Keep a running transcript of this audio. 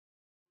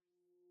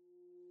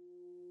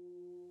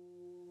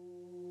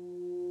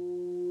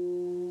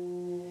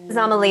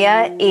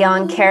Amalia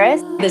Eon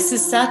Karis. This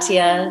is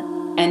Satya,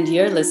 and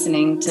you're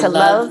listening to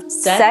Love,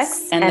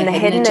 Sex, and the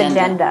Hidden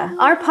Agenda.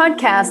 Our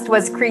podcast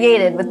was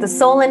created with the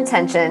sole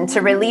intention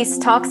to release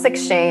toxic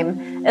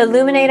shame,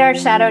 illuminate our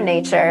shadow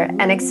nature,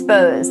 and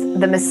expose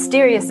the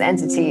mysterious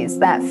entities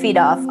that feed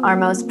off our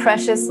most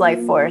precious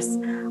life force,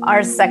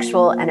 our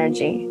sexual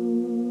energy.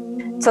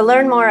 To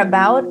learn more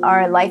about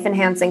our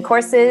life-enhancing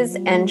courses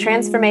and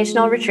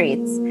transformational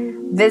retreats,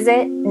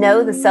 visit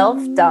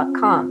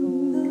knowtheself.com.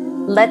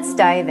 Let's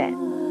dive in.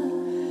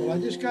 Well, I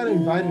just got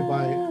invited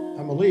by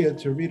Amalia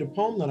to read a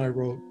poem that I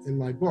wrote in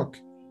my book.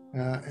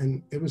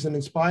 And it was an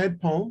inspired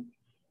poem.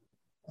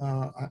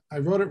 I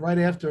wrote it right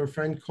after a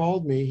friend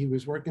called me. He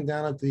was working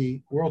down at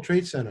the World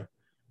Trade Center.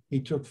 He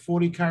took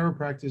 40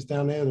 chiropractors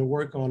down there to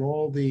work on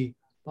all the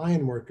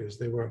iron workers.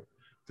 They were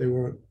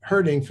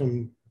hurting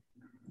from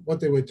what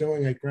they were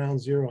doing at Ground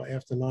Zero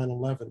after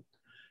 9/11.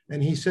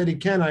 And he said,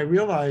 Ken, I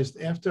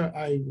realized after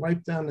I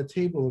wiped down the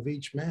table of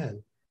each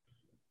man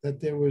that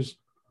there was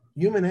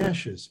human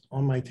ashes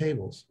on my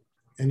tables.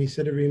 And he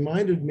said, it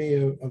reminded me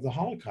of the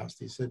Holocaust.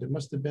 He said, it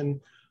must have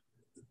been,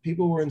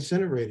 people were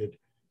incinerated.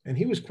 And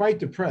he was quite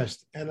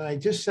depressed. And I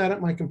just sat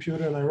at my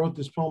computer and I wrote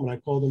this poem and I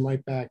called him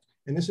right back.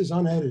 And this is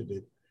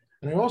unedited.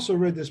 And I also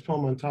read this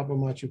poem on top of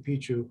Machu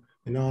Picchu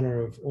in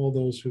honor of all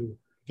those who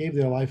gave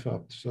their life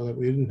up so that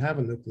we didn't have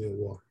a nuclear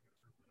war.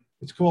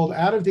 It's called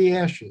Out of the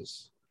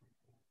Ashes.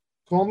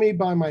 Call me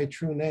by my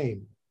true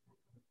name.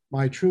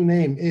 My true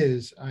name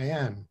is I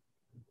am.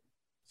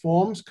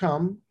 Forms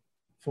come,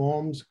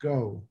 forms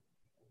go.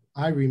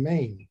 I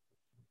remain.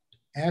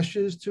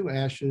 Ashes to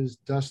ashes,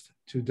 dust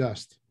to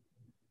dust.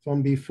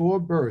 From before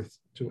birth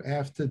to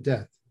after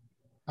death,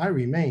 I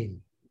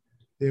remain.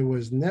 There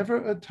was never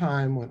a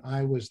time when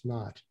I was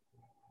not.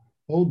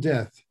 O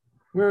death,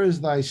 where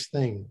is thy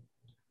sting?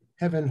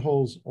 Heaven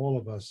holds all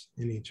of us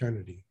in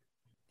eternity.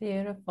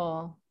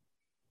 Beautiful.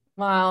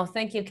 Wow.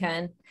 Thank you,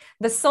 Ken.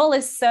 The soul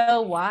is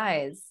so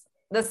wise.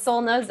 The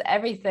soul knows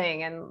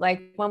everything. And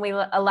like when we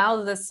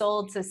allow the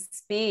soul to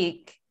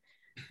speak,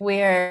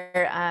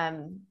 we're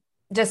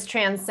just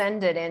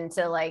transcended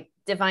into like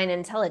divine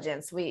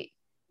intelligence. We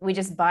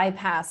just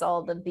bypass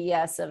all the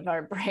BS of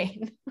our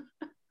brain.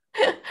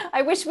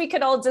 I wish we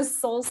could all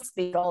just soul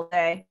speak all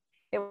day.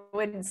 It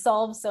would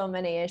solve so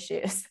many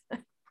issues.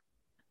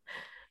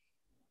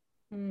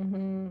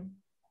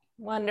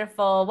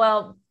 Wonderful.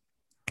 Well,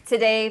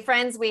 today,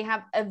 friends, we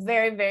have a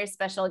very, very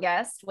special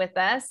guest with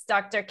us,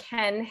 Dr.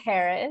 Ken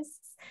Harris.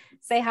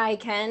 Say hi,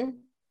 Ken.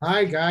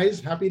 Hi, guys.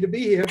 Happy to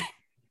be here.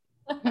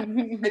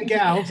 And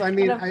gals. I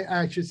mean,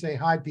 I should say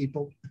hi,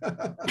 people.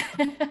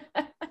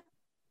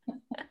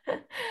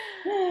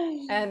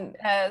 And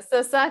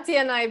so Satya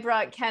and I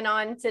brought Ken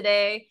on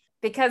today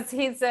because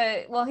he's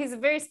a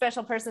very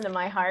special person in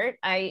my heart.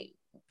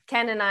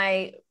 Ken and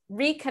I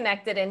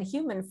reconnected in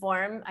human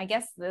form, I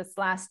guess this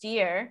last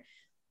year.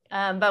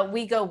 But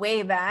we go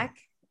way back,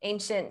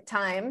 ancient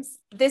times.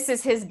 This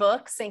is his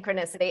book,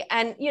 Synchronicity.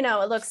 And, you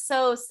know, it looks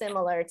so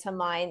similar to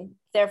mine.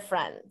 They're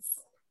friends.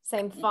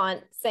 Same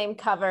font, same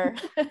cover.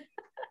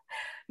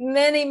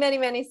 Many, many,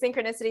 many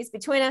synchronicities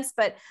between us.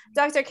 But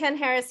Dr. Ken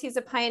Harris, he's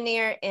a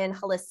pioneer in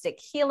holistic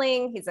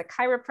healing. He's a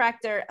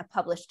chiropractor, a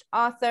published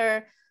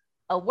author,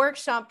 a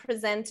workshop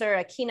presenter,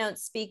 a keynote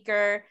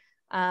speaker.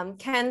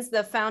 Ken's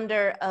the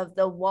founder of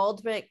the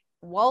Waldwick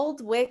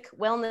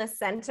Wellness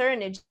Center in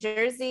New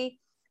Jersey,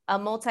 a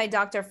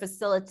multi-doctor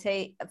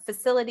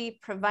facility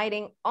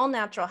providing all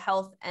natural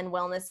health and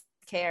wellness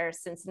care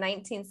since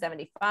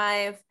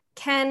 1975.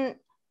 Ken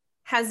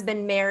has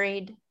been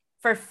married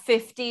for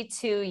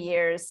 52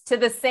 years to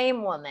the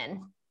same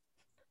woman,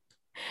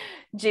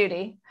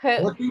 Judy.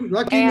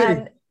 Lucky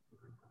and me.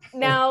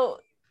 Now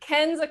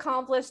Ken's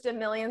accomplished a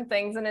million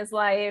things in his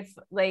life,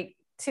 like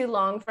too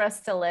long for us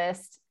to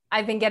list.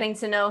 I've been getting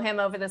to know him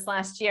over this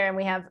last year, and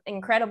we have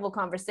incredible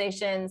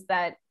conversations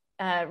that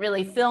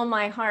really fill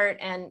my heart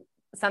and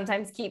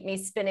sometimes keep me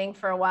spinning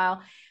for a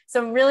while.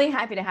 So I'm really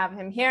happy to have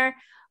him here.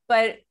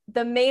 But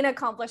the main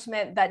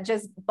accomplishment that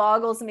just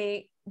boggles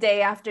me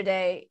day after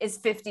day is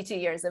 52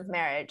 years of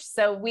marriage.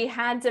 So we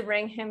had to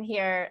bring him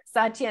here.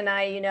 Satya and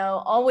I,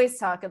 always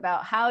talk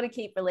about how to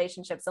keep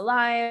relationships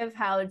alive,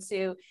 how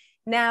to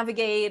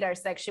navigate our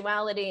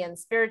sexuality and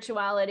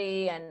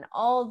spirituality and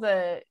all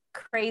the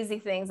crazy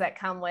things that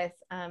come with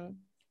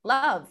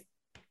love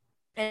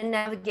and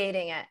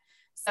navigating it.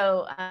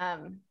 So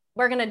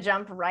we're going to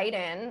jump right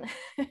in.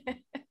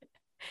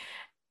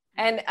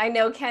 And I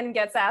know Ken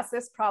gets asked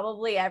this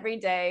probably every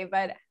day,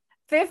 but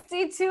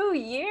 52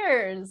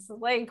 years,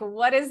 like,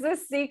 what is the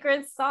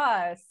secret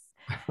sauce?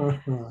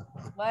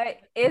 What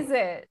is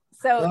it?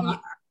 So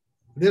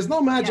there's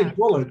no magic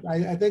bullet.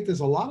 I think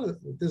there's a lot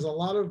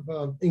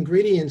of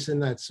ingredients in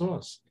that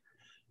sauce.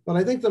 But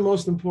I think the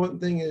most important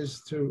thing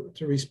is to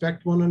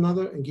respect one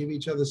another and give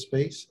each other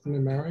space in the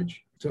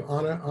marriage, to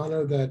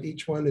honor that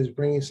each one is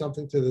bringing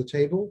something to the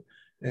table.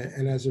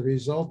 And as a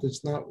result,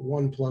 it's not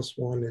 1 +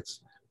 1,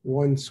 it's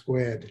 1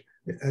 squared.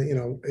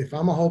 If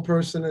I'm a whole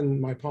person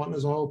and my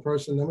partner's a whole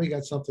person, then we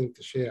got something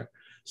to share.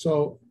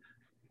 So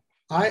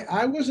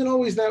I wasn't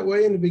always that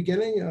way in the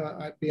beginning.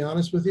 I'd be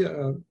honest with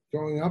you.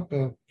 Growing up,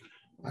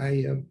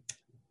 I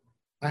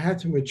I had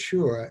to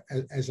mature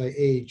as I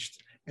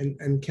aged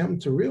and come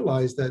to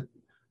realize that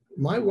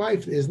my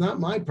wife is not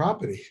my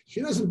property.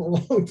 She doesn't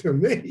belong to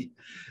me.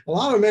 A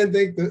lot of men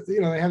think that,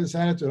 they have this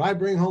attitude. I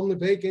bring home the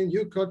bacon,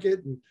 you cook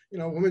it, and,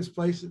 women's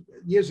place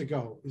years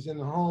ago is in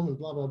the home and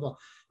blah, blah, blah.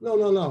 No,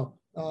 no,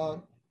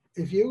 no.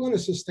 If you're going to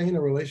sustain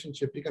a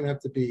relationship, you're going to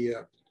have to be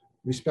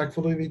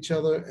respectful of each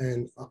other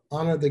and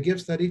honor the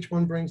gifts that each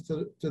one brings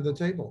to the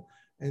table.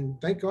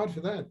 And thank God for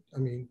that. I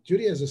mean,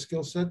 Judy has a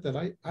skill set that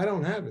I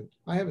don't have it.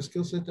 I have a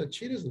skill set that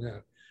she doesn't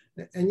have.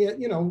 And yet,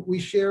 we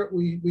share,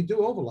 we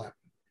do overlap.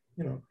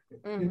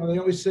 They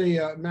always say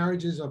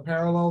marriages are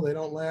parallel, they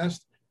don't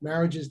last.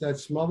 Marriages that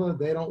smother,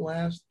 they don't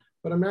last.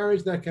 But a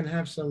marriage that can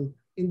have some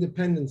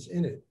independence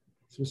in it,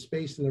 some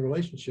space in the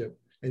relationship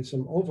and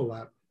some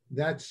overlap,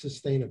 that's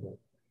sustainable.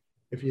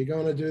 If you're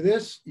going to do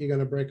this, you're going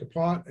to break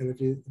apart. And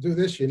if you do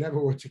this, you never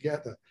work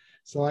together.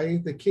 So I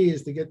think the key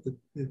is to get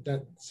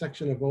that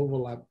section of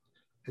overlap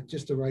at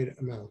just the right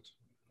amount.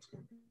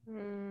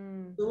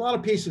 There's a lot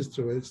of pieces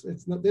to it.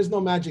 It's not, there's no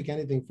magic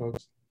anything,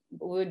 folks.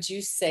 Would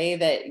you say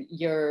that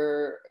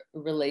your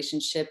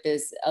relationship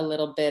is a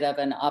little bit of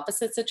an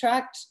opposites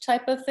attract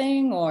type of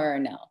thing, or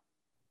no?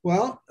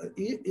 Well,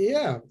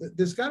 yeah,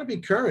 there's got to be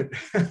current.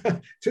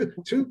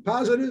 two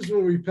positives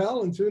will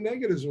repel and two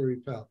negatives will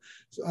repel.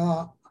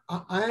 So,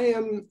 I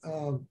am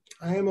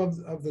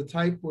of the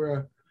type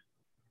where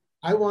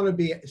I want to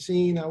be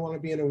seen, I want to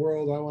be in a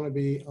world, I want to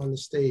be on the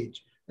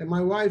stage. And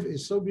my wife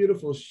is so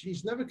beautiful.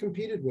 She's never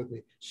competed with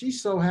me.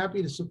 She's so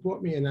happy to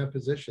support me in that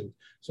position.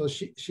 So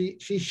she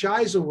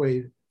shies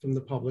away from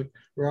the public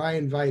where I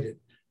invite it.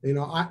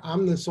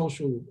 I'm the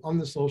social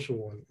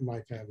one in my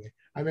family.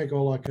 I make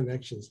all our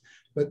connections.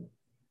 But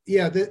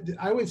yeah,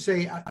 I would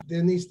say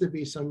there needs to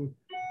be some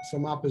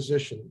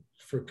opposition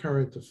for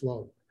current to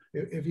flow.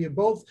 If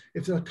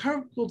the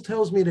couple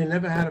tells me they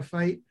never had a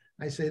fight,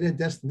 I say they're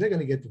destined, they're going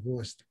to get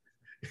divorced.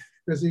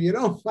 Because if you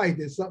don't fight,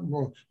 there's something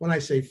wrong. When I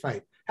say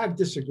fight, have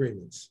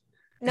disagreements.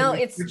 No,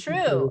 it's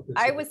true.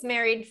 I was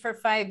married for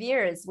 5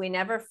 years. We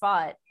never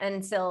fought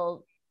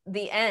until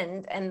the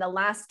end. And the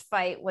last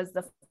fight was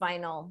the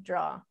final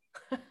draw.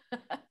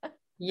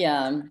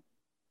 Yeah.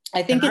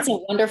 I think it's a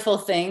wonderful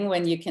thing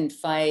when you can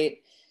fight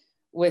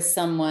with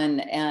someone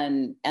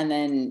and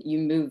then you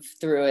move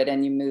through it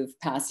and you move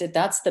past it.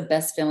 That's the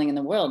best feeling in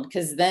the world,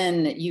 because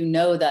then you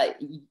know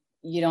that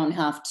you don't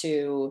have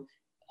to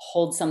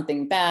hold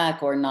something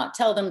back or not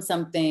tell them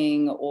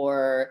something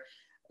or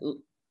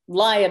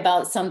lie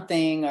about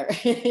something, or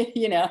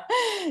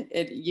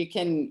you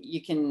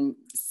can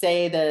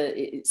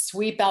say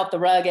sweep out the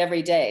rug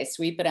every day,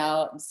 sweep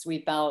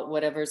out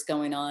whatever's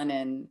going on,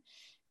 and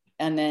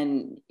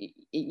then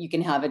you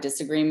can have a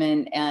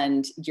disagreement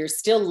and you're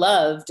still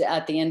loved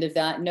at the end of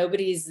that.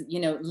 Nobody's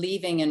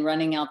leaving and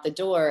running out the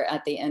door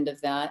at the end of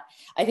that.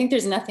 I think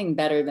there's nothing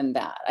better than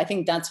that. I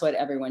think that's what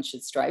everyone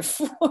should strive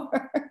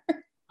for.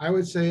 I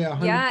would say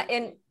 100. Yeah,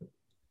 and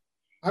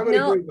I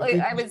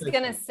was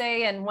gonna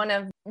say in one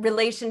of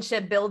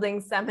relationship building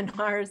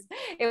seminars,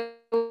 it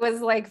was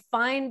like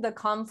find the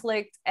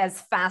conflict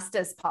as fast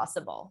as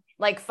possible.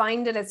 Like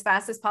find it as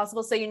fast as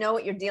possible so you know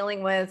what you're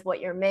dealing with,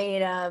 what you're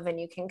made of, and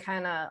you can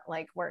kind of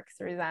like work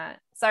through that.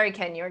 Sorry,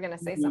 Ken, you were gonna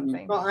say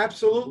something. Well,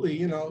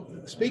 absolutely.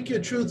 Speak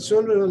your truth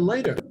sooner than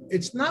later.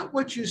 It's not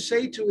what you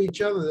say to each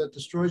other that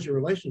destroys your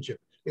relationship.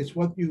 It's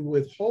what you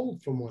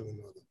withhold from one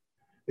another.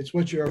 It's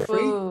what you're afraid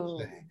to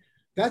say.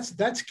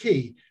 That's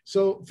key.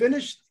 So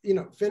finish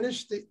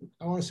the,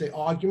 I want to say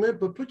argument,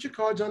 but put your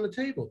cards on the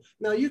table.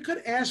 Now you could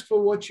ask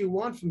for what you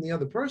want from the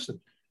other person.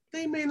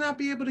 They may not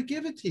be able to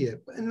give it to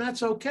you, and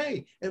that's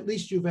okay. At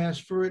least you've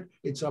asked for it.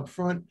 It's up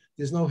front.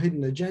 There's no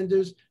hidden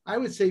agendas. I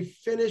would say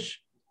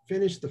finish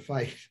the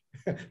fight.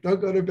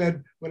 Don't go to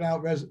bed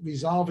without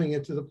resolving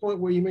it to the point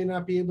where you may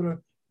not be able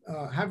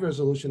to have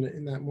resolution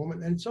in that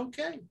moment, and it's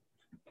okay.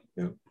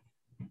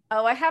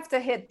 Oh, I have to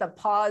hit the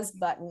pause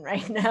button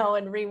right now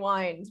and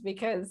rewind,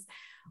 because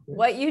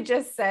what you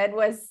just said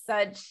was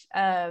such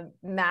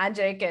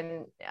magic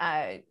and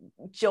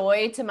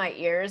joy to my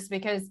ears,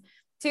 because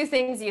two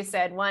things you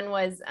said. One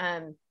was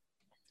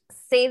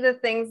say the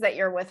things that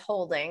you're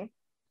withholding,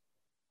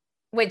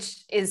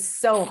 which is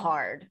so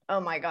hard. Oh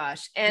my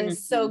gosh. And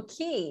so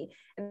key.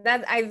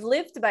 That I've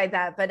lived by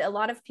that, but a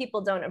lot of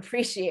people don't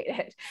appreciate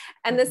it.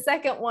 And the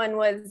second one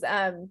was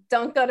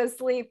don't go to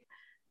sleep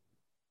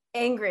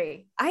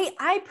angry.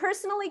 I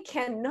personally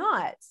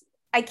cannot.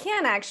 I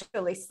can't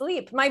actually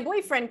sleep. My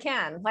boyfriend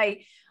can.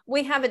 Like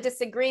we have a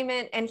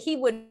disagreement and he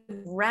would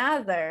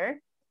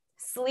rather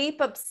sleep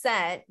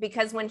upset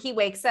because when he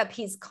wakes up,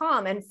 he's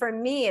calm. And for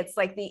me, it's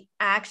like the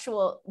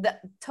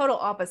total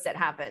opposite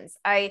happens.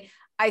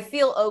 I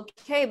feel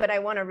okay, but I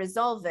want to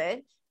resolve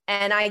it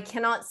and I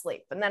cannot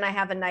sleep. And then I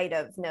have a night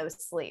of no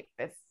sleep.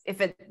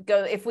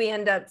 If we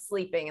end up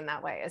sleeping in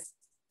that way, it's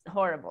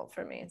horrible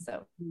for me.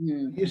 So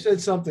you said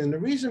something. The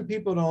reason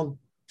people don't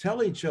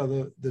tell each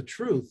other the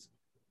truth,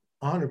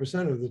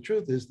 100% of the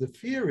truth, is the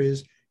fear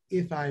is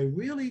if I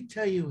really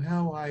tell you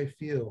how I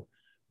feel,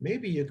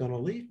 maybe you're going to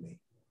leave me.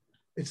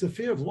 It's the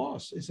fear of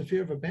loss. It's the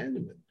fear of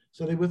abandonment.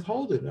 So they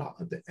withhold it.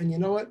 And you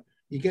know what?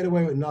 You get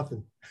away with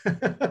nothing.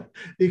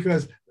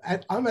 Because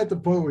I'm at the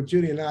point with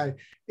Judy and I,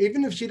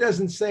 even if she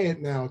doesn't say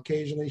it now,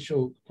 occasionally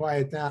she'll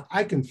quiet down.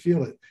 I can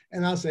feel it.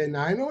 And I'll say,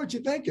 now I know what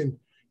you're thinking.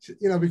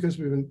 You know, because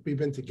we've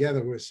been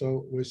together. We're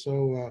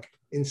so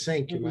in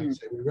sync, you might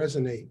say. We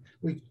resonate.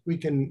 We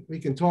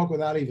can talk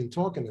without even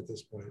talking at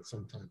this point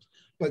sometimes.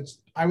 But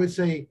I would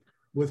say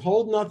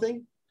withhold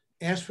nothing,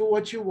 ask for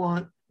what you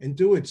want, and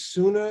do it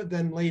sooner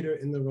than later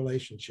in the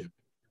relationship.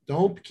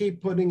 Don't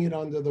keep putting it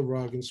under the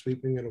rug and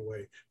sweeping it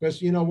away.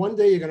 Because, you know, one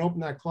day you're going to open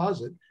that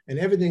closet and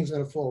everything's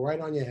going to fall right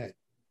on your head.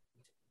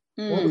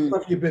 All the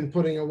stuff you've been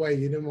putting away,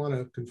 you didn't want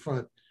to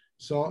confront.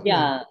 So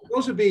yeah, you know,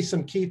 those would be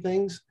some key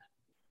things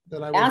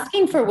that I would.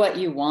 Asking for what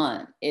you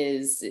want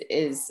is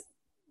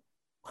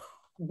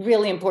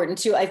really important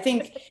too. I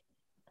think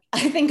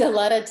a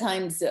lot of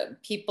times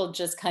people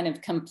just kind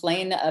of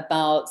complain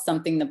about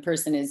something the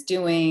person is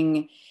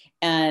doing,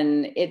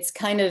 and it's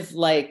kind of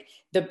like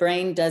the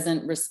brain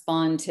doesn't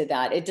respond to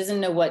that. It doesn't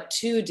know what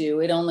to do.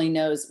 It only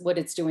knows what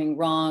it's doing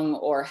wrong,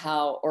 or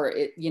how, or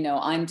it, you know,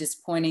 I'm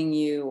disappointing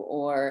you,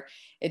 or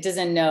it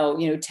doesn't know,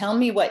 you know, tell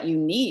me what you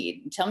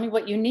need. Tell me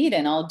what you need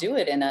and I'll do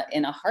it in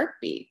a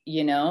heartbeat,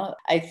 you know.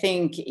 I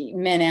think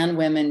men and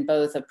women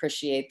both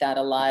appreciate that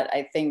a lot.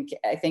 I think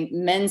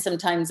men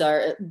sometimes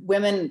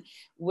women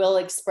will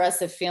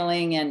express a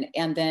feeling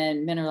and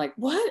then men are like,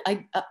 what?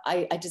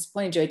 I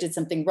disappointed you. I did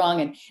something wrong.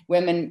 And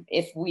women,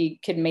 if we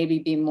could maybe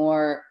be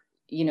more,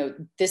 you know,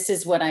 this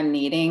is what I'm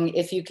needing.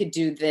 If you could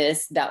do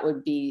this, that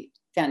would be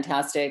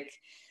fantastic.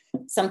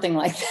 Something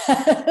like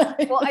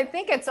that. Well, I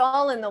think it's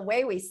all in the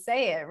way we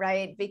say it,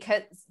 right?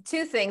 Because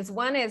two things.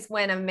 One is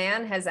when a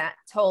man has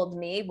told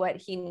me what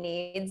he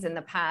needs in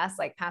the past,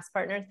 like past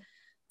partners,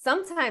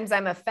 sometimes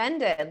I'm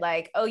offended,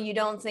 like, oh, you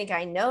don't think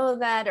I know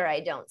that, or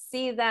I don't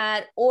see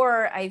that,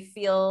 or I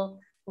feel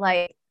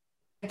like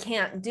I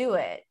can't do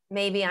it.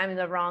 Maybe I'm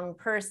the wrong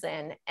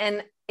person.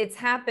 And it's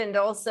happened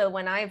also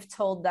when I've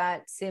told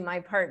that to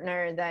my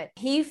partner that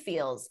he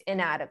feels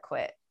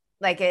inadequate,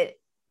 like it.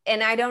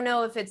 And I don't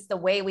know if it's the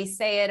way we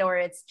say it or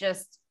it's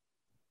just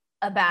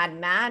a bad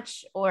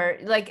match, or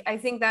like, I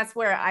think that's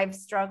where I've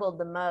struggled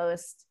the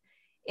most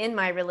in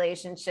my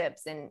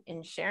relationships and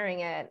in sharing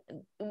it.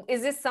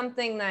 Is this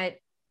something that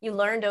you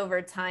learned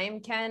over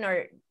time, Ken,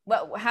 or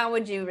how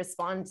would you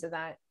respond to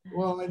that?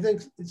 Well, I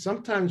think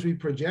sometimes we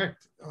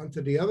project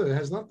onto the other. It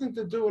has nothing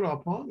to do with our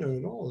partner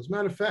at all. As a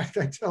matter of fact,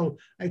 I tell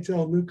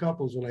new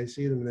couples when I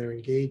see them and they're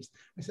engaged,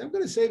 I say, I'm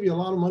going to save you a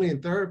lot of money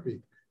in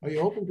therapy. Are you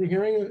open to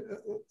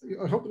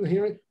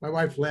hearing? My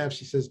wife laughs.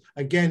 She says,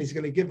 again, he's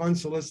going to give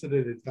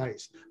unsolicited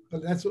advice.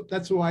 But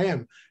that's who I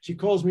am. She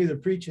calls me the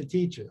preacher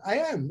teacher. I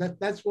am.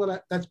 That's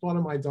part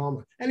of my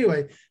dharma.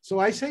 Anyway, so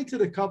I say to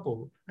the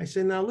couple, I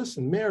say, now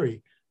listen,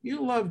 Mary,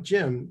 you love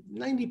Jim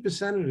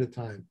 90% of the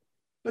time,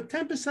 but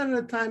 10% of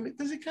the time,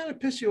 does it kind of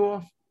piss you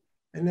off?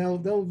 And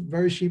they'll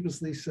very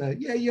sheepishly say,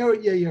 yeah,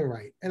 you're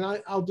right. And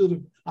I'll do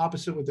the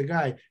opposite with the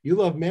guy. You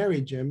love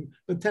Mary, Jim,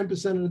 but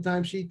 10% of the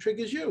time she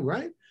triggers you,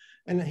 right?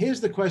 And here's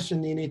the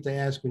question you need to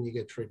ask when you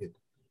get triggered.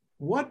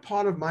 What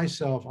part of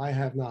myself I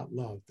have not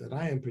loved that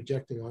I am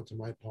projecting onto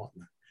my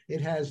partner?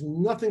 It has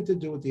nothing to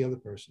do with the other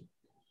person.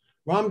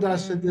 Ram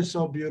Dass said this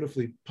so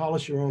beautifully,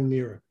 polish your own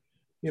mirror.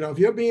 You know, if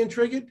you're being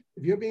triggered,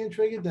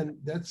 then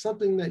that's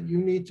something that you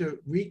need to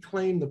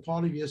reclaim the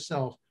part of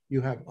yourself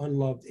you have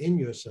unloved in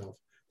yourself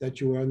that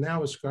you are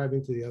now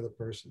ascribing to the other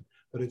person.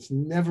 But it's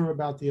never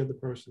about the other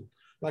person.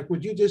 Like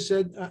what you just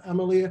said,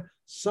 Amalia,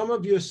 some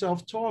of your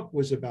self-talk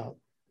was about,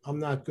 I'm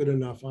not good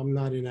enough, I'm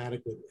not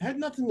inadequate. It had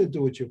nothing to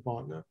do with your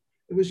partner.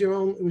 It was your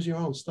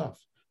own stuff.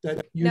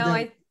 That you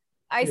no,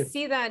 I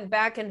see that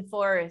back and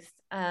forth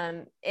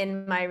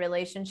in my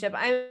relationship.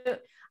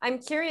 I'm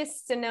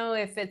curious to know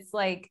if it's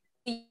like,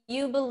 do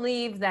you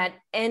believe that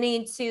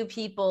any two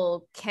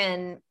people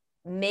can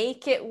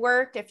make it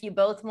work if you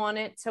both want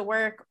it to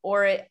work?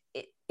 Or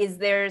is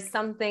there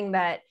something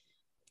that,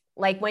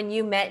 like when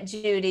you met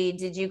Judy,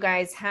 did you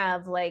guys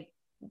have like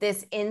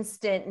this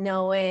instant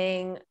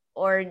knowing,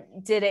 or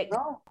did it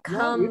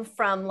come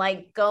from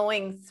like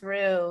going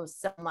through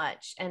so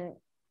much and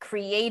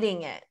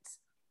creating it?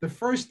 The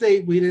first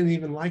date, we didn't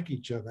even like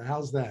each other.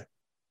 How's that?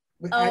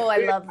 Oh, I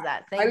love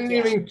that. Thank you. I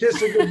didn't even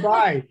kiss her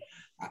goodbye.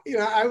 You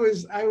know, I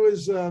was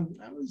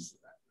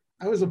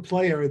a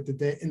player in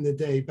the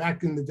day,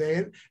 back in the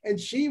day, and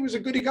she was a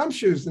goody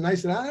gumshoes. And I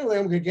said, I don't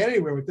think I'm going to get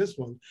anywhere with this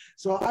one.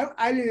 So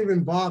I didn't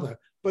even bother.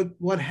 But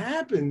what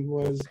happened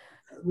was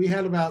we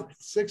had about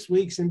 6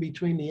 weeks in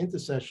between the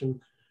intercession.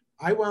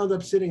 I wound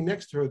up sitting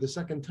next to her the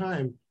second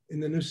time in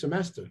the new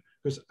semester,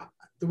 because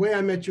the way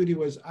I met Judy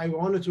was I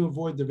wanted to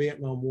avoid the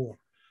Vietnam War.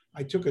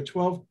 I took a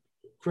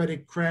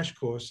 12-credit crash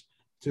course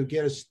to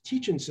get a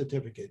teaching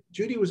certificate.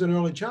 Judy was an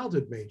early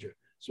childhood major.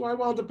 So I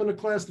wound up in a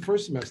class the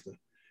first semester.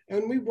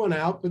 And we went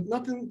out, but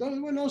nothing,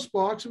 there were no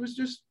sparks. It was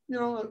just, you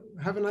know,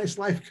 have a nice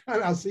life.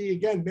 I'll see you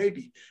again,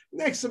 maybe.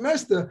 Next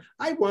semester,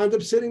 I wound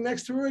up sitting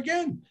next to her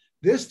again.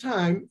 This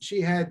time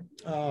she had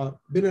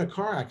been in a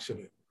car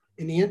accident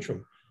in the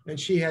interim, and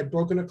she had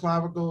broken a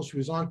clavicle. She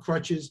was on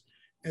crutches,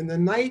 and the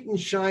knight in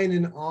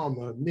shining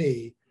armor,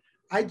 me,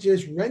 I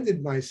just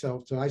rendered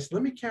myself to her. I said,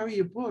 let me carry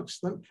your books.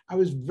 I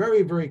was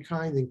very, very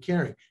kind and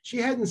caring. She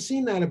hadn't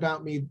seen that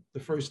about me the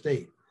first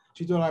date.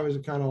 She thought I was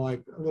kind of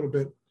like a little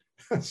bit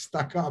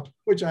stuck up,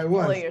 which I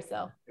was. Full of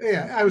yourself.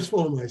 Yeah, I was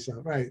full of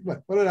myself, right?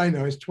 But what did I know?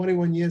 I was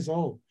 21 years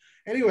old.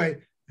 Anyway,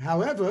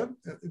 however,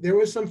 there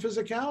was some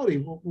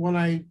physicality. When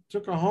I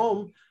took her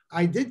home,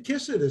 I did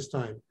kiss her this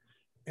time.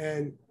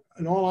 And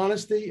in all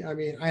honesty, I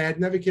mean, I had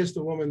never kissed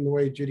a woman the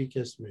way Judy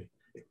kissed me.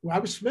 I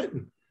was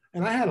smitten.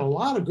 And I had a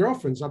lot of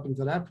girlfriends up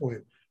until that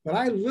point, but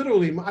I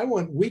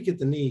went weak at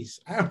the knees.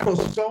 I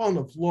almost fell on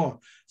the floor.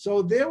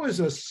 So there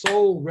was a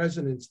soul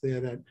resonance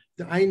there that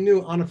I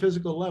knew on a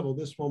physical level,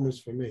 this one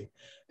was for me.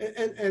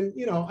 And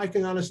you know, I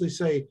can honestly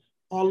say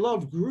our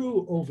love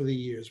grew over the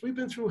years. We've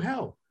been through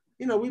hell.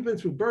 You know, we've been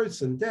through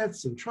births and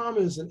deaths and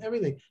traumas and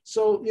everything.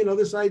 So, you know,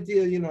 this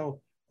idea, you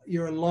know,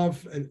 you're in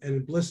love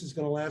and bliss is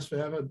going to last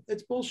forever,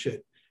 it's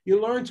bullshit.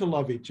 You learn to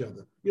love each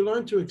other. You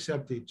learn to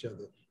accept each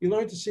other. You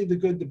learn to see the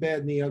good, the bad,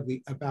 and the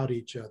ugly about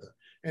each other.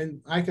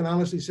 And I can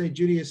honestly say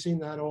Judy has seen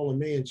that all in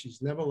me, and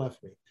she's never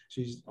left me.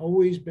 She's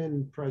always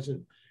been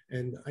present.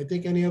 And I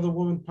think any other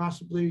woman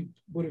possibly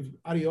would have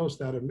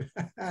adiosed out of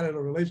a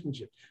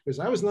relationship, because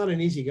I was not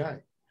an easy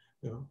guy.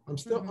 You know,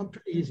 I'm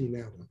pretty easy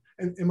now.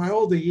 And in my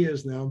older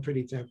years now, I'm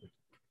pretty tempered.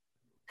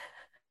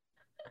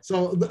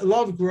 So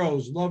love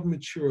grows, love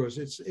matures.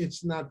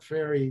 It's not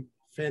fairy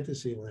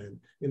fantasy land,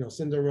 you know,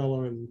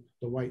 Cinderella and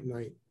the White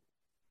Knight.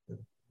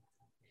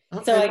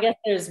 So I guess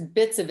there's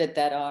bits of it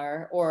that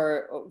are,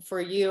 or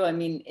for you, I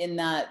mean, in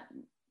that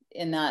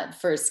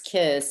first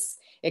kiss,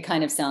 it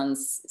kind of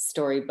sounds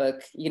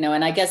storybook, you know,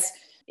 and I guess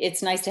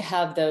it's nice to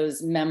have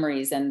those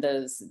memories and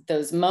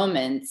those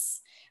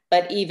moments,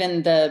 but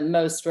even the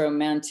most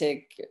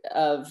romantic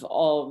of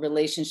all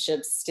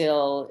relationships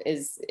still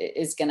is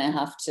going to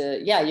have to,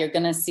 yeah, you're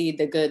going to see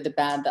the good, the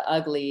bad, the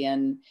ugly.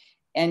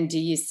 And do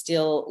you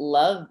still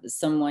love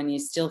someone? You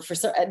still,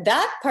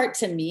 that part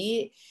to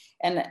me,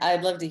 and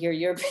I'd love to hear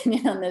your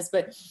opinion on this,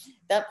 but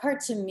that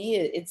part to me,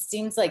 it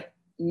seems like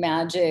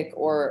magic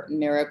or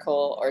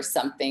miracle or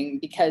something,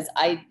 because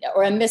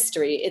or a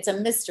mystery. It's a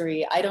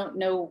mystery. I don't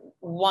know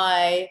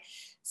why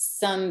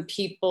some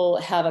people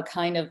have a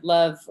kind of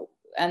love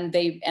and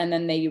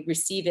then they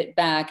receive it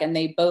back and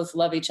they both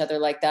love each other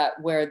like that,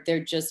 where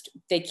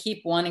they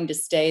keep wanting to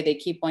stay. They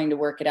keep wanting to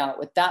work it out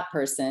with that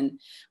person.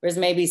 Whereas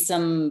maybe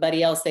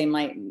somebody else, they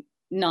might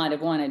not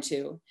have wanted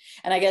to.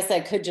 And I guess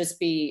that could just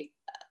be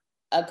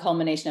a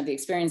culmination of the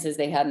experiences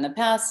they had in the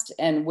past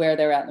and where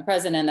they're at in the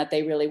present, and that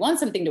they really want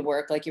something to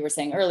work. Like you were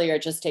saying earlier,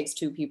 it just takes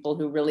two people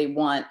who really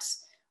want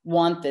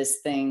this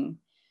thing.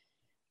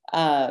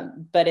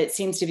 But it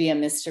seems to be a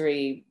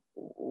mystery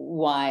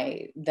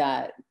why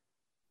that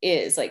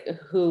is, like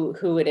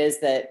who it is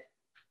that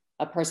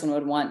a person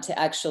would want to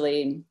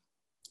actually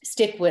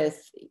stick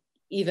with,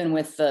 even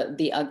with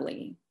the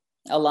ugly,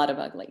 a lot of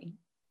ugly.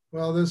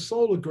 Well, there's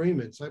soul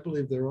agreements. I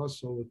believe there are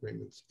soul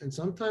agreements. And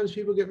sometimes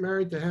people get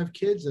married to have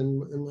kids,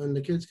 and when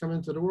the kids come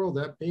into the world,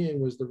 that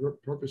being was the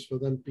purpose for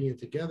them being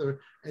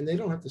together, and they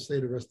don't have to stay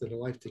the rest of their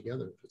life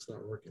together if it's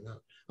not working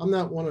out. I'm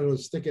not one of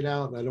those stick it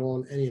out and I don't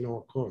want any and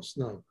all costs.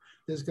 No,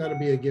 there's got to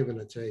be a give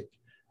and a take.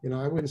 You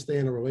know, I wouldn't stay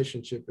in a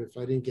relationship if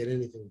I didn't get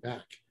anything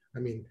back. I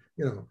mean,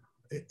 you know,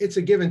 it's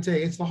a give and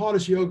take. It's the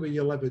hardest yoga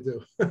you'll ever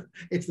do.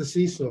 It's the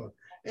seesaw.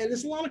 And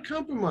there's a lot of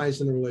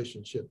compromise in a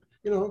relationship.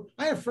 You know,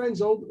 I have friends,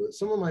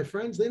 some of my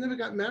friends, they never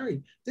got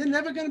married. They're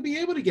never going to be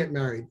able to get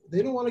married.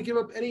 They don't want to give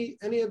up any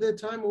of their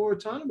time or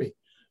autonomy.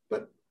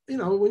 But, you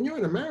know, when you're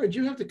in a marriage,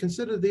 you have to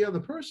consider the other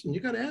person.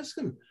 You got to ask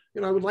them,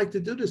 you know, I would like to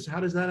do this. How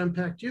does that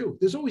impact you?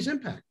 There's always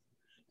impact.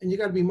 And you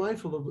got to be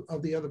mindful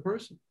of the other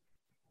person.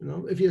 You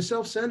know, if you're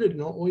self-centered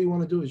and all you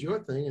want to do is your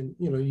thing and,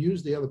 you know,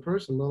 use the other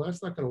person, well,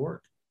 that's not going to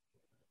work.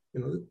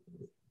 You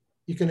know,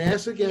 you can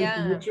ask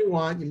again for what you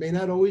want. You may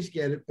not always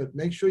get it, but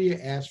make sure you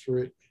ask for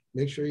it.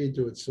 Make sure you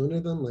do it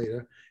sooner than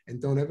later,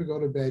 and don't ever go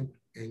to bed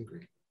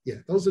angry. Yeah,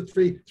 those are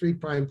three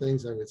prime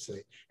things I would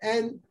say.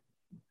 And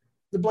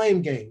the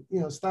blame game,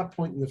 you know, stop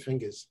pointing the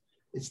fingers.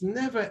 It's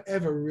never,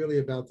 ever really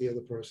about the other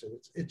person.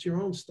 It's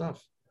your own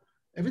stuff.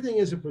 Everything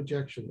is a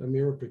projection, a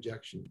mirror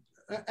projection,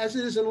 as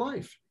it is in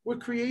life. We're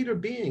creator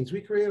beings.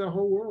 We create our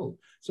whole world.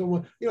 So,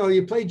 when, you know,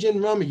 you play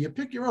gin rummy, you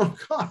pick your own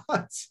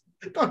cards.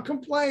 Don't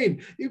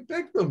complain. You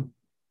pick them.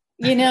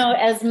 You know,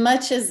 as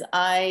much as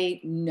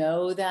I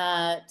know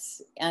that,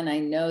 and I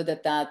know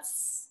that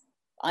that's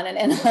on an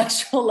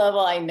intellectual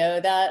level, I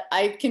know that,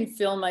 I can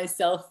feel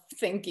myself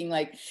thinking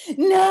like,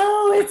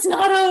 no, it's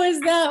not always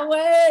that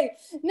way.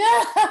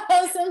 No,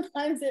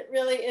 sometimes it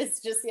really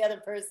is just the other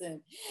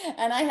person.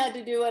 And I had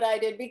to do what I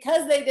did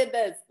because they did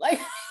this.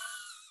 Like,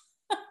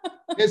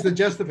 here's the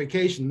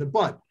justification, the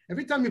but.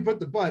 Every time you put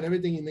the but,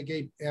 everything you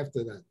negate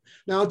after that.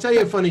 Now, I'll tell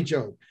you a funny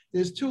joke.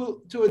 There's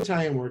two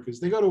Italian workers.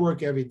 They go to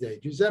work every day,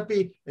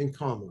 Giuseppe and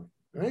Carmine,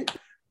 right?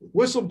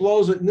 Whistle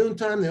blows at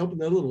noontime. They open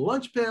their little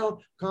lunch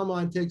pail.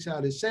 Carmine takes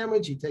out his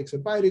sandwich. He takes a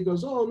bite. He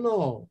goes, oh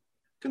no,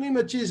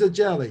 Kanima cheese or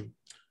jelly.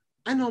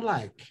 I don't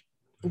like.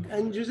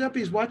 And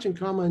Giuseppe's watching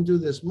Carmine do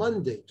this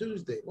Monday,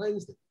 Tuesday,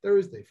 Wednesday,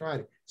 Thursday,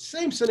 Friday.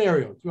 Same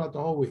scenario throughout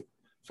the whole week.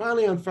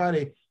 Finally on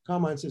Friday,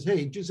 Carmine says,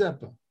 hey,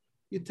 Giuseppe,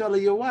 you tell her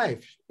your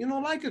wife, you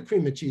don't like a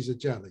cream of cheese or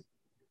jelly.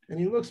 And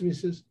he looks at me and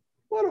says,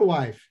 what a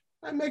wife.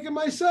 I make it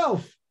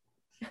myself.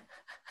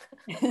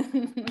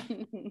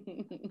 And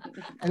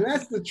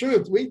that's the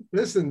truth.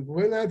 Listen,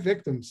 we're not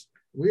victims.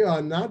 We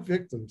are not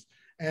victims.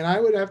 And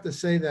I would have to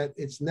say that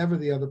it's never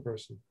the other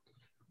person.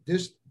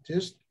 Just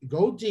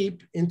go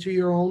deep into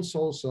your own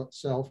soul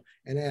self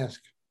and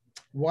ask,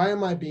 why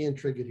am I being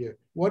triggered here?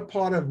 What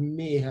part of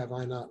me have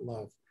I not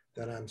loved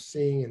that I'm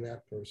seeing in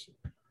that person?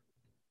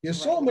 Your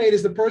soulmate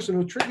is the person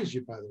who triggers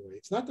you, by the way.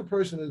 It's not the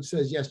person who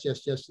says yes,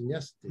 yes, yes, and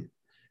yes, Steve.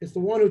 It's the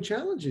one who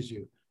challenges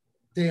you.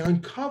 They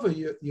uncover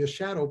your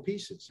shadow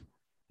pieces.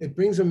 It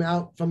brings them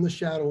out from the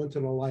shadow into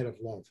the light of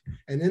love.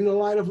 And in the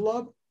light of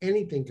love,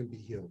 anything can be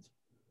healed.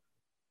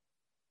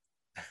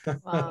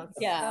 Wow,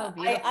 yeah,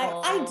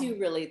 so I do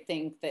really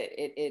think that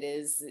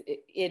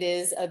it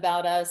is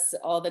about us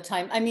all the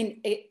time. I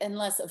mean,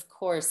 unless of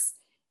course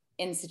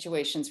in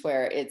situations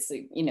where it's,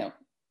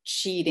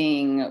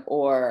 cheating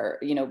or,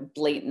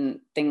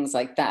 blatant things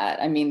like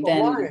that. I mean, then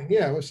lying,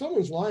 yeah, if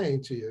someone's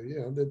lying to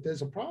you,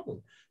 there's a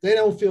problem. They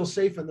don't feel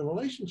safe in the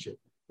relationship.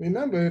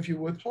 Remember, if you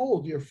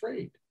withhold, you're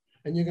afraid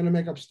and you're going to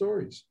make up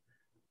stories.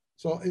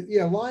 So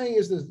yeah, lying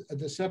is a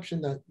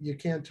deception that you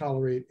can't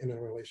tolerate in a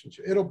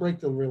relationship. It'll break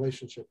the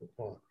relationship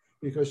apart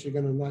because you're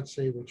going to not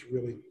say what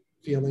you're really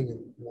feeling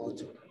and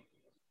wanting.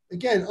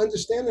 Again,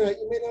 understanding that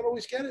you may not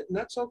always get it, and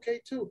that's okay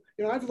too.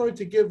 I've learned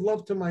to give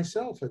love to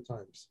myself at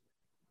times.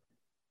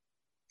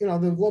 The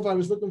love I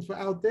was looking for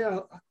out there.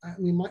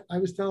 I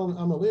was telling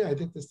Amalia, I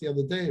think this the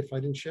other day, if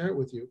I didn't share it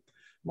with you,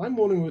 my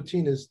morning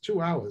routine is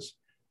 2 hours,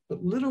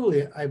 but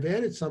literally I've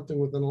added something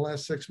within the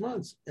last 6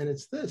 months, and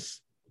it's this.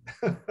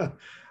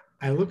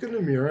 I look in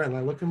the mirror and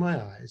I look in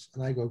my eyes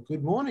and I go,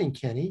 good morning,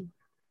 Kenny.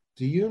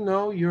 Do you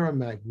know you're a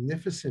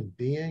magnificent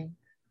being?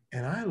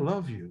 And I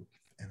love you.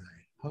 And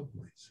I hug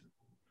myself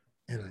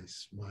and I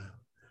smile.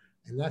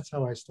 And that's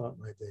how I start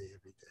my day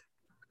every day.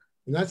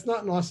 And that's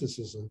not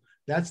narcissism.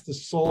 That's the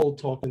soul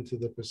talking to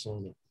the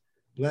persona,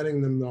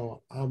 letting them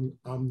know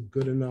I'm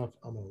good enough.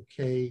 I'm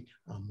okay.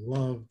 I'm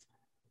loved.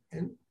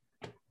 And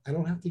I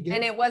don't have to get.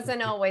 And it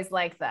wasn't always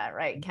like that,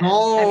 right, Ken?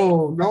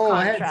 No,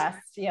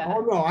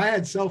 I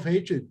had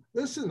self-hatred.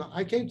 Listen,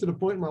 I came to the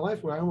point in my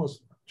life where I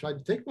almost tried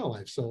to take my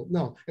life. So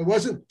no, it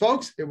wasn't,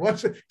 folks. It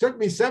took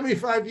me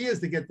 75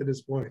 years to get to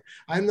this point.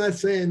 I'm not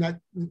saying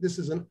that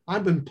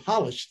I've been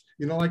polished,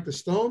 like the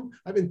stone.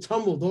 I've been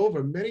tumbled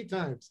over many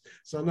times.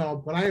 So no,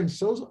 but I'm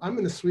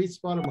in the sweet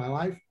spot of my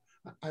life.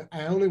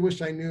 I only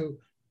wish I knew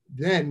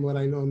then what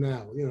I know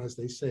now, as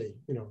they say,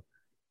 So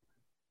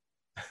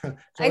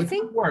I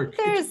think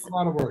it's a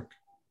lot of work.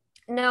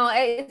 No,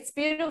 it's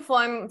beautiful.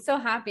 I'm so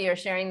happy you're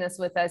sharing this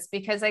with us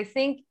because I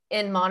think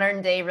in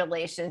modern day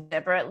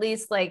relationship, or at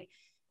least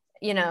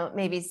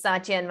maybe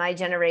Satya and my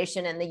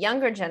generation and the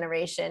younger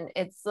generation,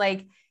 it's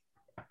like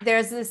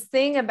there's this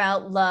thing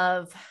about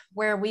love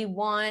where we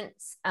want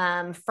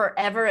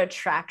forever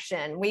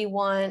attraction. We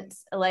want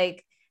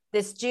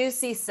this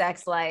juicy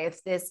sex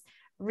life, this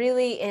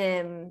really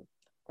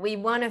we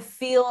want to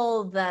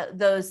feel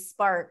those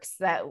sparks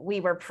that we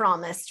were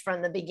promised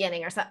from the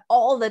beginning or something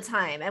all the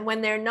time. And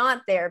when they're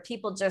not there,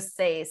 people just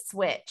say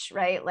switch,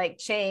 right? Like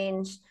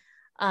change.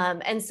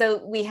 And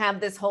so we have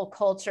this whole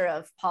culture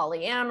of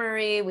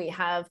polyamory. We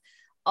have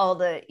all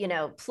the,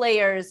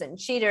 players and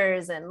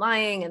cheaters and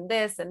lying and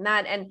this and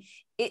that. And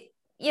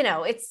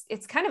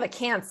it's kind of a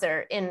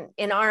cancer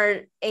in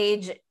our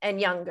age and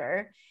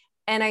younger.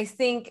 And I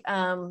think,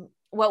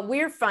 what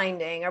we're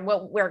finding or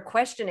what we're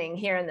questioning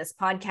here in this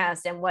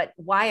podcast and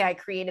why I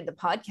created the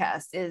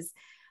podcast is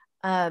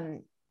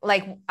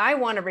I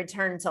want to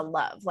return to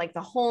love, like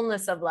the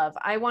wholeness of love.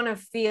 I want to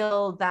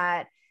feel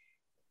that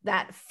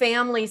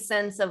family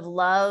sense of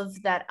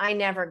love that I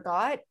never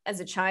got as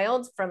a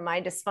child from my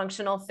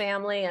dysfunctional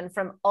family and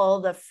from all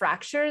the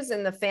fractures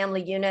in the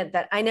family unit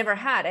that I never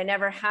had. I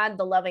never had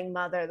the loving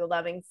mother, the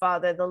loving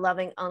father, the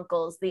loving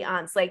uncles, the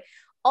aunts,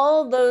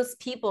 all those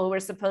people who were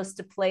supposed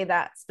to play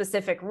that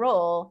specific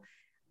role,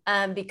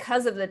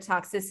 because of the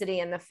toxicity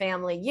in the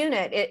family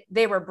unit,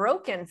 they were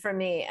broken for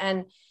me.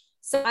 And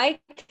so I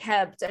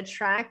kept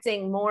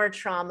attracting more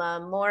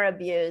trauma, more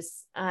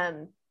abuse.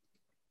 And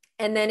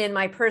then in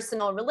my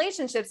personal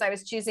relationships, I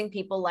was choosing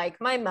people like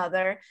my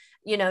mother,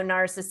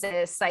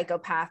 narcissist,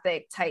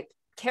 psychopathic type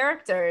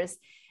characters,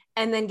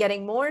 and then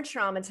getting more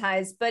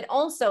traumatized, but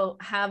also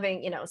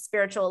having,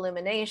 spiritual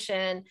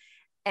illumination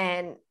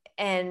and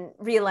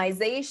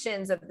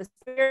realizations of the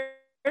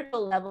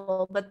spiritual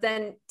level, but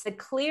then to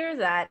clear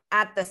that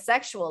at the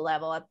sexual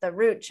level, at the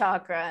root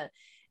chakra,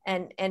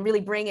 and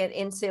really bring it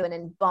into an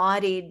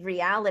embodied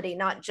reality,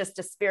 not just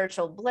a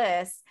spiritual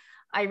bliss,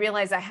 I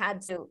realized I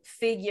had to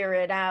figure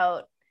it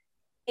out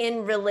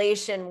in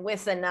relation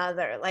with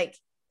another.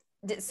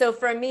 so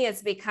for me,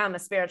 it's become a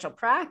spiritual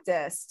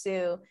practice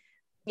to,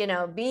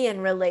 be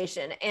in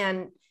relation.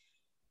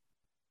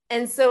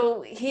 And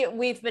so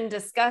we've been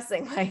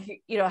discussing,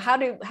 like, how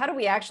do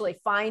we actually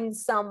find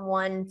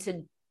someone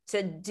to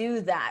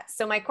do that?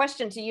 So my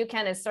question to you,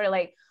 Ken, is sort of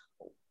like,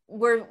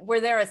 were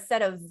there a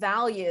set of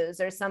values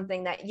or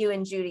something that you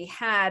and Judy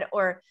had,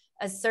 or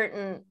a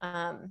certain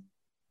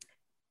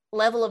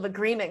level of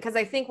agreement? Because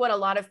I think what a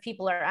lot of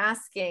people are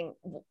asking,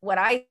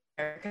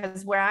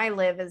 because where I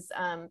live is,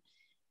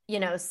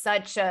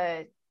 such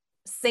a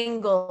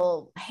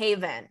single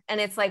haven.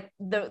 And it's like,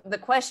 the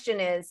question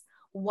is,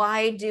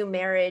 why do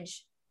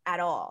marriage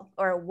at all?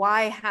 Or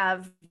why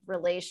have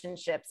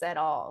relationships at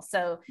all?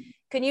 So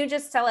can you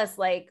just tell us,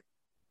 like,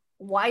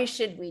 why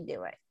should we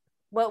do it?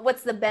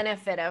 What's the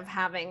benefit of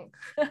having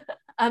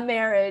a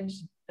marriage?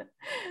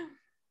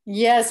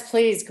 Yes,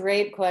 please.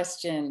 Great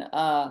question.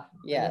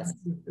 Yes.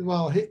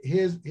 Well,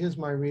 here's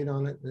my read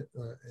on it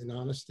in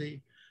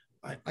honesty.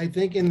 I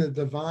think in the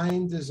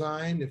divine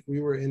design, if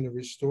we were in the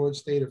restored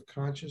state of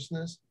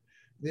consciousness,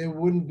 there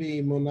wouldn't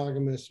be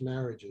monogamous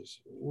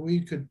marriages.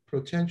 We could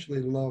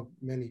potentially love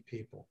many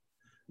people.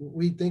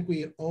 We think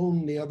we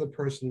own the other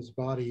person's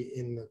body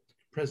in the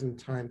present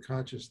time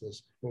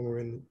consciousness when we're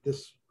in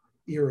this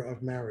era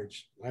of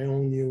marriage. I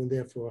own you, and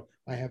therefore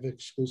I have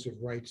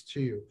exclusive rights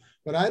to you.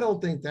 But I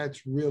don't think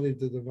that's really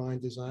the divine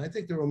design. I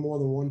think there are more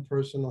than one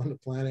person on the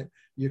planet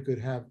you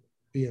could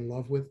be in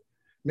love with.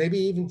 Maybe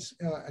even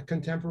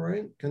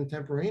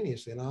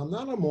contemporaneously. Now, I'm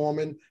not a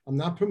Mormon, I'm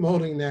not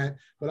promoting that,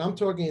 but I'm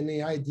talking in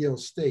the ideal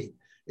state.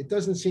 It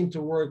doesn't seem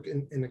to work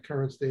in the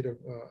current state of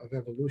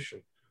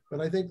evolution. But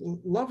I think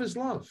love is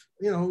love.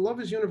 Love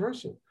is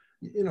universal.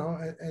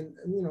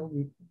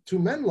 And two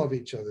men love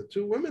each other,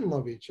 two women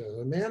love each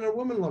other, a man and a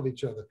woman love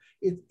each other.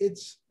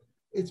 It's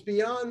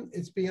beyond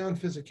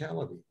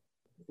physicality.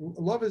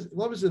 Love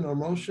is an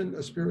emotion,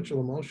 a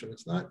spiritual emotion.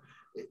 It's not,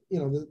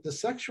 the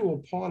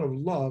sexual part of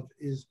love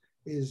is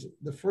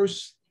the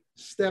first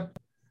step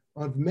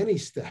of many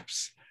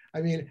steps.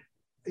 I mean,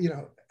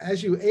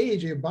 as you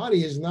age, your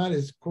body is not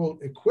as,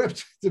 quote,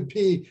 equipped to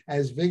be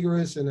as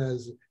vigorous and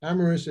as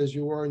amorous as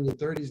you were in your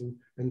 30s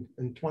and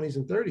 20s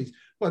and 30s.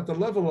 But the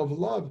level of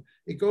love,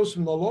 it goes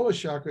from the lower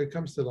chakra, it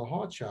comes to the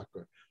heart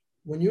chakra.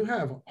 When you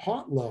have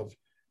heart love,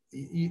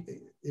 if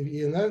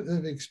you have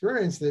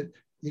experienced it,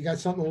 you got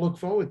something to look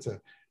forward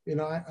to.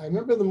 I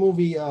remember the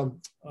movie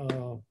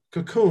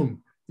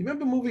Cocoon. You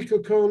remember the movie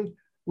Cocoon,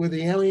 where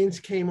the aliens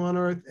came on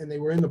Earth and they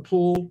were in the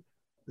pool?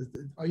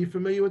 Are you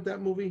familiar with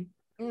that movie?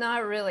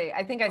 Not really.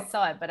 I think I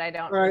saw it, but I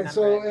don't. All right.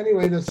 So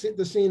anyway,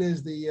 the scene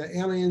is the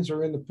aliens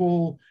are in the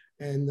pool,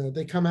 and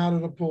they come out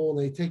of the pool and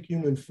they take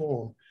human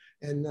form.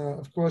 And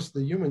of course,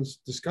 the humans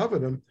discover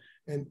them.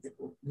 And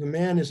the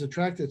man is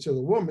attracted to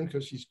the woman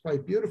because she's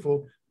quite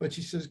beautiful. But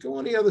she says, "Go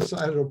on the other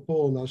side of the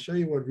pool, and I'll show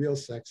you what real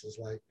sex is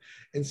like."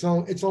 And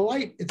so it's a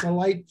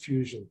light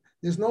fusion.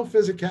 There's no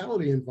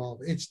physicality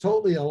involved. It's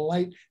totally a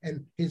light,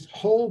 and his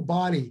whole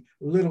body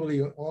literally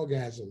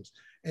orgasms.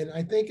 And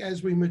I think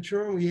as we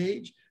mature and we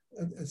age,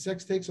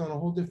 sex takes on a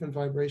whole different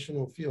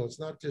vibrational field. It's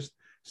not just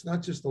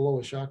the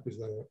lower chakras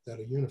that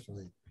are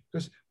unifying.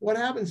 Because what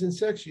happens in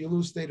sex, you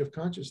lose state of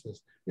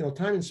consciousness.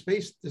 Time and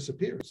space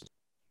disappears.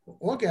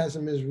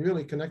 Orgasm is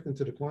really connecting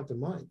to the quantum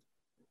mind.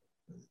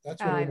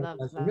 That's what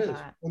orgasm is.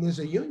 When there's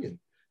a union,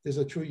 there's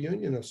a true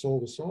union of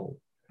soul to soul.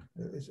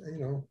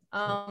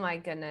 Oh my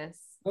goodness.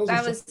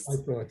 That was my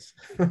thoughts.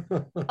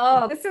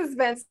 Oh, this has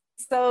been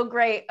so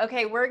great.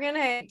 Okay, we're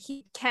gonna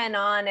keep Ken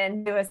on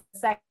and do a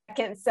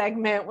second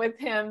segment with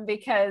him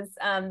because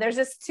there's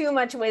just too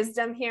much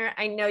wisdom here.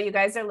 I know you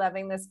guys are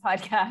loving this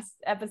podcast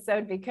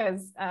episode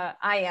because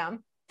I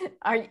am.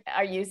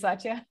 Are you,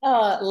 Satya?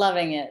 Oh,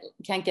 loving it.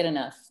 Can't get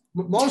enough.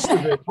 Most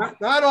of it,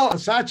 not all,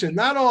 Satya,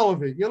 not all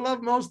of it. You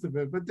love most of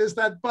it, but there's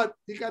that butt.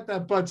 You got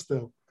that butt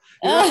still.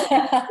 You're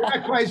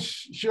not quite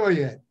sure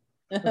yet.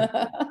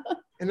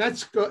 And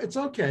that's good. It's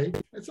okay.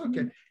 It's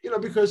okay.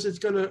 Because it's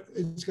gonna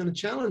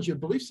challenge your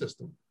belief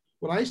system.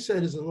 What I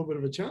said is a little bit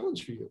of a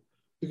challenge for you,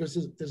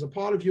 because there's a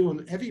part of you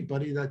and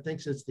everybody that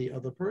thinks it's the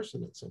other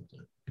person at some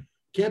time.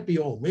 Can't be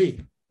all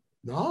me.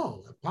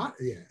 No,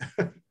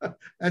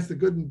 that's the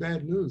good and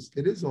bad news.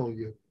 It is all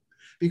you,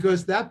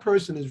 because that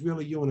person is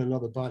really you in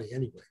another body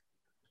anyway.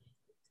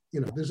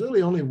 There's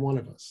really only one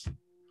of us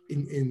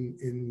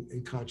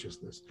in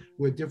consciousness.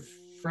 We're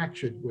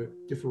fractured, we're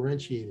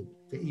differentiated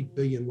to 8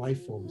 billion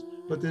life forms,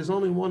 but there's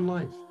only one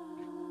life.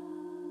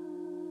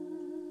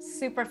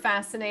 Super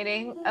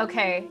fascinating.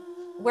 Okay,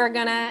 we're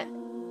gonna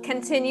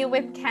continue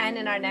with Ken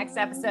in our next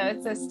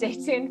episode, so stay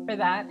tuned for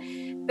that.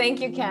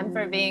 Thank you, Ken,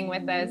 for being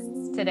with us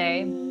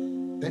today.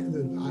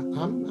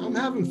 I'm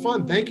having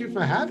fun. Thank you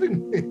for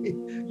having me.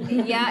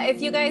 Yeah,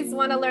 if you guys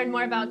want to learn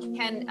more about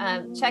Ken,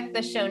 check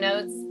the show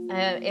notes.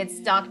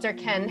 It's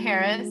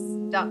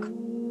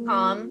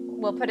drkenharris.com.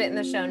 We'll put it in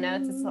the show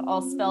notes. It's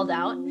all spelled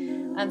out.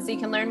 So you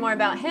can learn more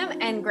about him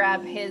and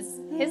grab his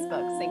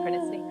book,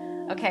 Synchronicity.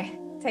 Okay,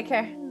 take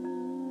care.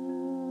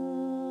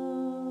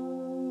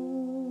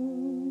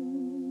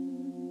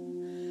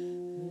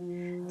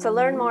 To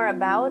learn more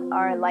about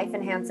our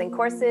life-enhancing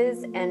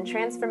courses and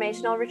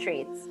transformational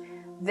retreats,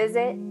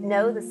 visit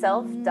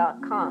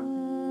knowtheself.com.